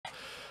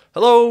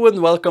Hello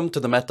and welcome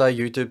to the Meta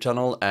YouTube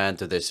channel and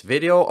to this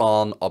video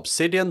on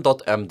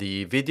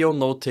Obsidian.md video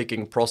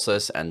note-taking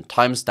process and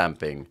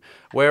timestamping,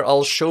 where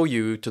I'll show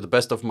you to the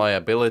best of my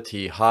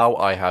ability how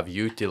I have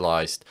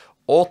utilized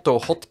auto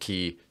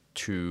hotkey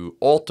to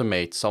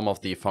automate some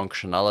of the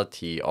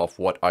functionality of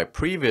what I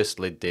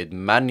previously did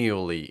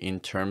manually in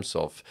terms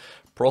of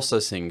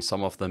processing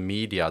some of the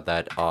media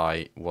that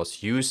I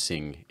was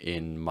using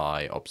in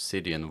my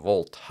Obsidian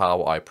Vault.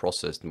 How I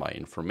processed my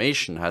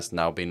information has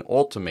now been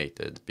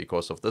automated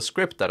because of the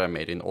script that I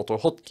made in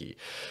AutoHotkey.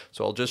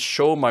 So I'll just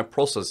show my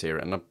process here,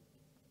 and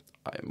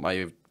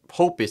my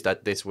hope is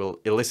that this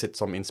will elicit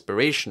some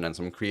inspiration and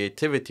some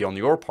creativity on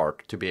your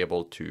part to be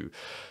able to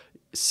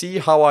see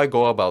how I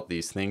go about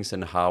these things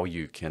and how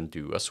you can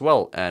do as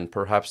well. And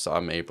perhaps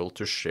I'm able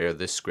to share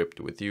this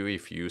script with you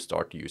if you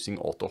start using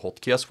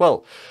AutoHotkey as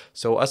well.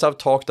 So as I've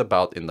talked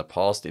about in the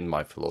past in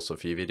my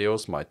philosophy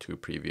videos, my two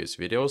previous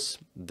videos,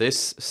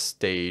 this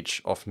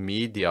stage of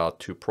media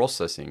to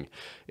processing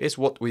is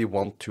what we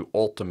want to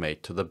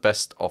automate to the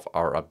best of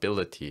our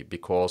ability,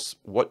 because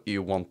what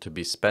you want to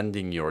be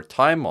spending your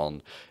time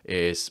on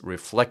is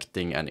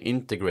reflecting and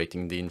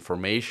integrating the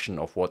information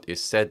of what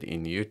is said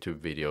in YouTube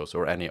videos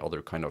or any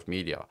other kind of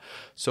media.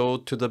 So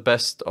to the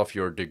best of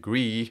your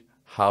degree,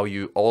 how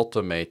you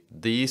automate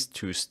these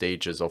two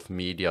stages of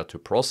media to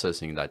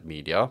processing that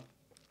media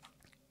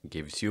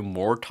gives you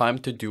more time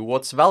to do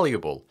what's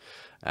valuable.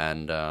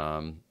 And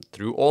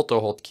through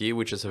AutoHotkey,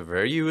 which is a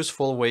very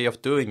useful way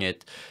of doing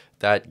it,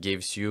 that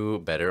gives you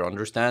better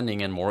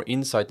understanding and more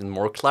insight and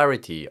more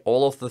clarity,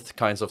 all of the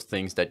kinds of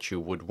things that you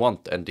would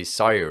want and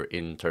desire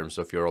in terms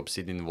of your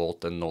Obsidian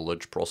Vault and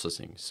knowledge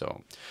processing.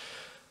 So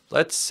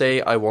let's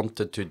say I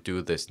wanted to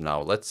do this now.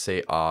 Let's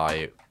say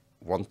I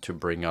want to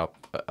bring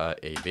up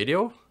a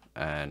video,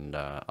 and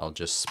I'll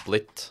just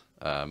split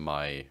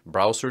my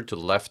browser to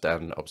the left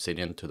and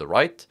Obsidian to the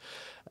right.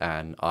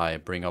 And I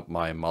bring up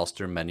my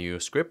master menu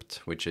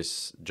script, which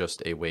is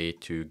just a way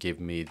to give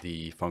me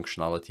the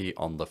functionality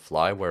on the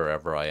fly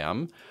wherever I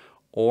am.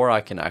 Or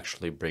I can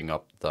actually bring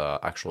up the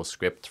actual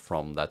script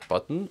from that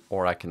button,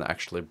 or I can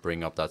actually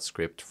bring up that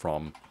script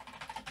from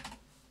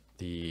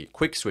the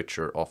quick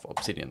switcher of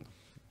Obsidian.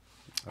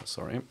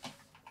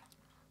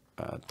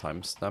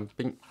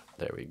 Timestamping.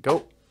 There we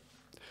go.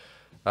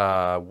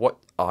 What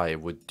I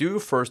would do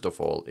first of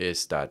all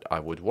is that I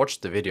would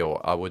watch the video.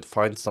 I would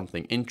find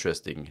something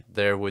interesting.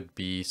 There would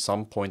be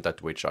some point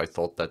at which I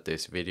thought that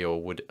this video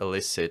would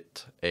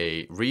elicit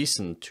a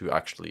reason to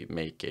actually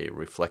make a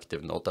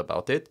reflective note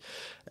about it.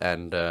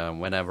 And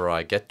whenever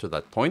I get to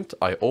that point,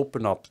 I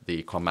open up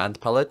the command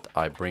palette.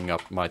 I bring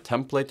up my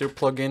templater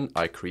plugin.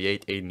 I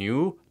create a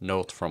new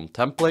note from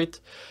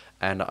template.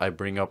 And I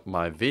bring up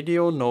my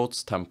video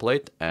notes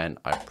template and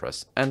I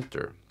press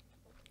enter.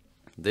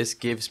 This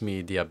gives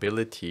me the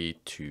ability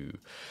to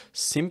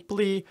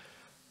simply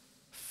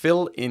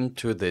fill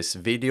into this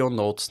video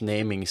notes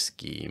naming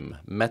scheme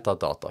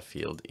metadata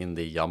field in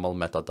the YAML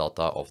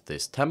metadata of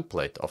this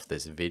template, of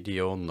this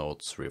video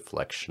notes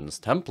reflections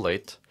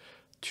template,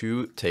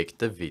 to take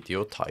the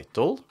video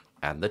title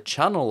and the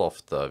channel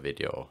of the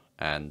video.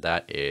 And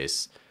that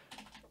is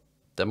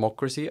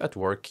Democracy at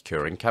Work,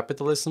 Curing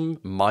Capitalism,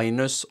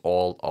 minus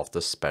all of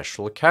the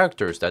special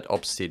characters that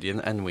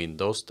Obsidian and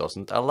Windows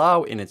doesn't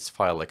allow in its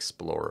file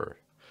explorer.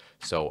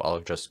 So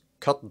I'll just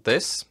cut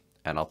this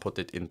and I'll put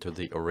it into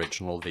the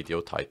original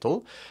video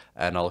title,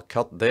 and I'll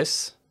cut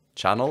this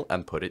channel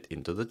and put it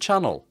into the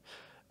channel.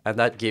 And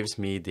that gives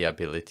me the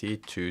ability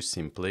to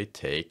simply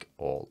take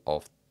all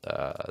of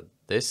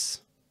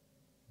this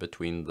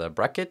between the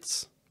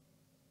brackets.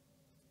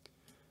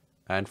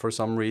 And for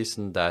some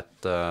reason that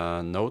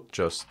note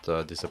just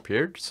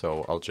disappeared,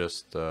 so I'll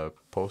just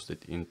post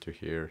it into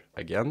here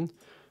again,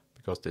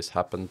 because this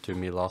happened to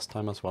me last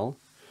time as well.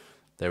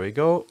 There we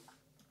go.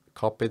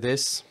 Copy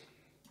this.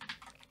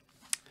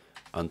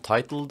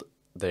 Untitled.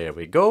 There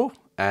we go.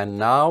 And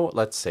now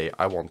let's say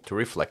I want to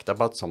reflect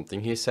about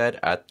something he said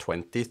at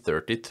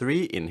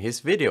 2033 in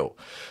his video.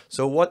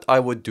 So what I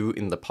would do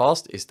in the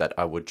past is that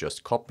I would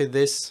just copy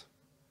this.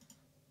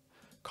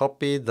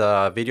 Copy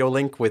the video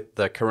link with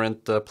the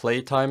current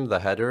play time, the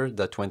header,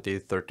 the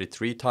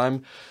 2033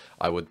 time.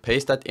 I would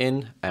paste that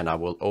in, and I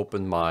will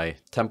open my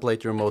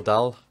templater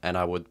modal, and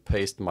I would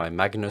paste my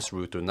Magnus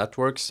router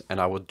networks,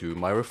 and I would do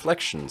my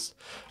reflections.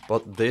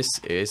 But this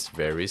is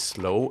very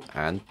slow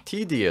and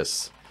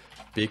tedious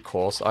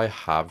because I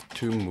have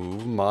to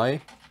move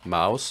my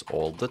mouse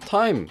all the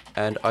time,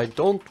 and I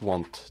don't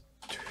want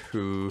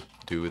to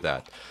do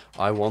that.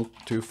 I want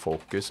to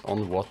focus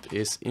on what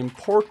is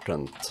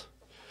important.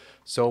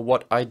 So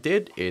what I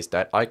did is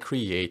that I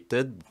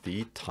created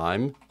the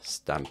time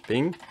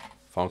stamping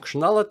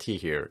functionality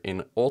here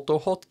in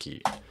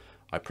AutoHotkey.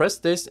 I press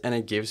this and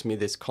it gives me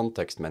this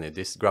context menu,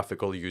 this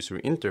graphical user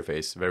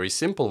interface, very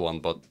simple one,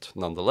 but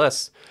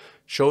nonetheless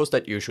shows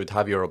that you should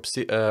have your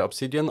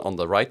Obsidian on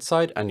the right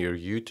side and your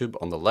YouTube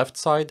on the left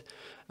side,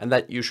 and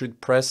that you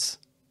should press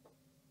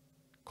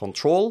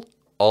Ctrl,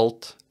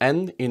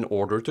 Control-Alt-N in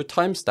order to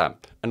timestamp.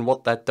 And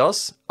what that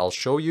does, I'll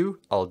show you,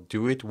 I'll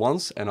do it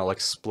once, and I'll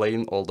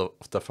explain all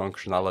the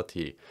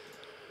functionality.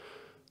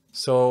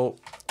 So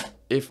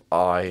if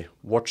I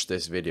watch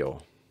this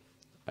video,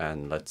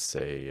 and let's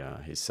say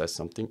he says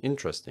something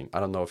interesting. I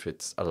don't know if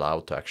it's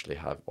allowed to actually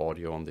have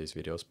audio on these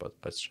videos, but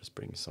let's just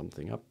bring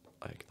something up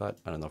like that.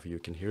 I don't know if you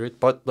can hear it,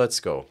 but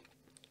let's go.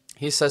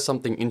 He says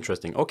something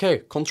interesting.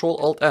 Okay,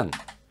 Control-Alt-N.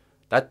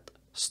 That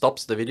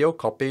stops the video,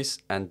 copies,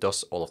 and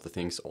does all of the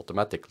things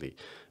automatically.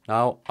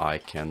 Now I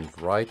can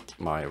write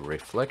my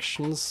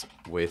reflections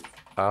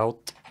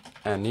without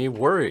any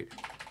worry.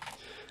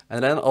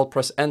 And then I'll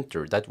press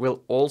enter. That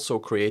will also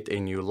create a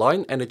new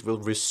line, and it will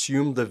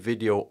resume the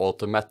video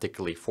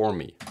automatically for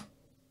me.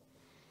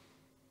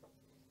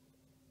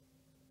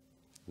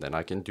 Then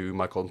I can do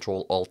my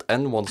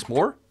Control-Alt-N once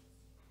more.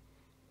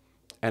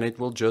 And it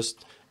will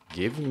just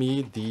give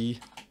me the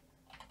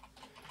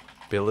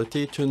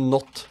ability to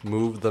not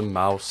move the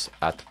mouse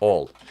at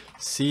all.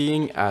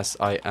 Seeing as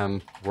I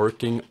am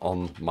working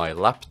on my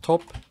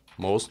laptop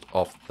most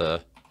of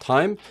the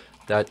time,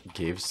 that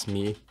gives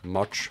me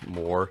much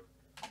more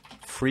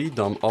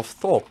freedom of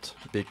thought,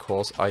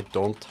 because I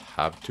don't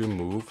have to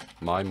move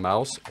my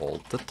mouse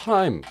all the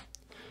time.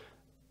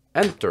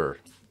 Enter.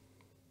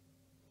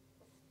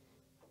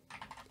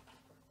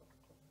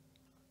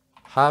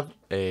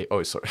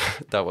 Oh, sorry,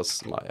 that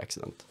was my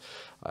accident.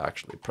 I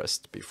actually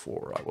pressed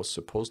before I was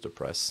supposed to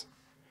press.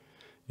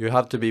 You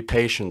have to be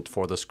patient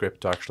for the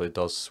script to actually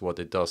does what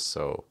it does,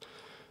 so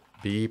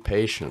be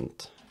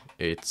patient.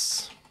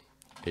 It's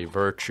a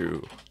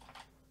virtue.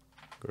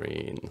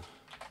 Green.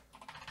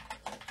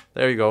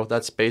 There you go,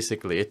 that's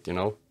basically it, you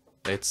know.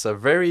 It's a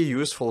very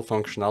useful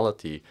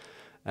functionality,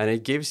 and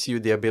it gives you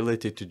the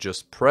ability to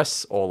just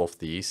press all of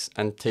these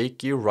and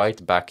take you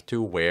right back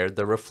to where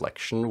the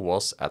reflection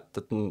was at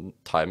the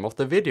time of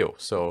the video.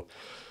 So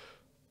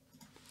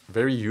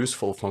very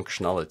useful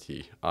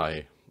functionality,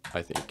 I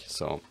think.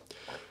 So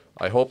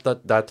I hope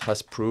that that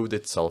has proved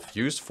itself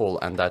useful,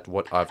 and that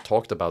what I've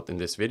talked about in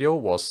this video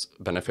was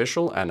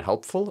beneficial and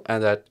helpful,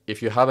 and that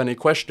if you have any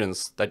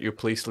questions, that you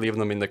please leave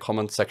them in the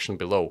comment section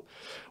below.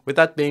 With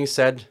that being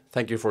said,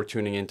 thank you for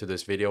tuning into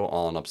this video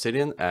on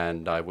Obsidian,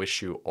 and I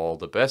wish you all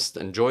the best.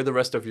 Enjoy the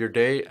rest of your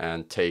day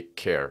and take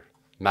care.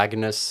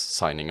 Magnus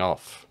signing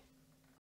off.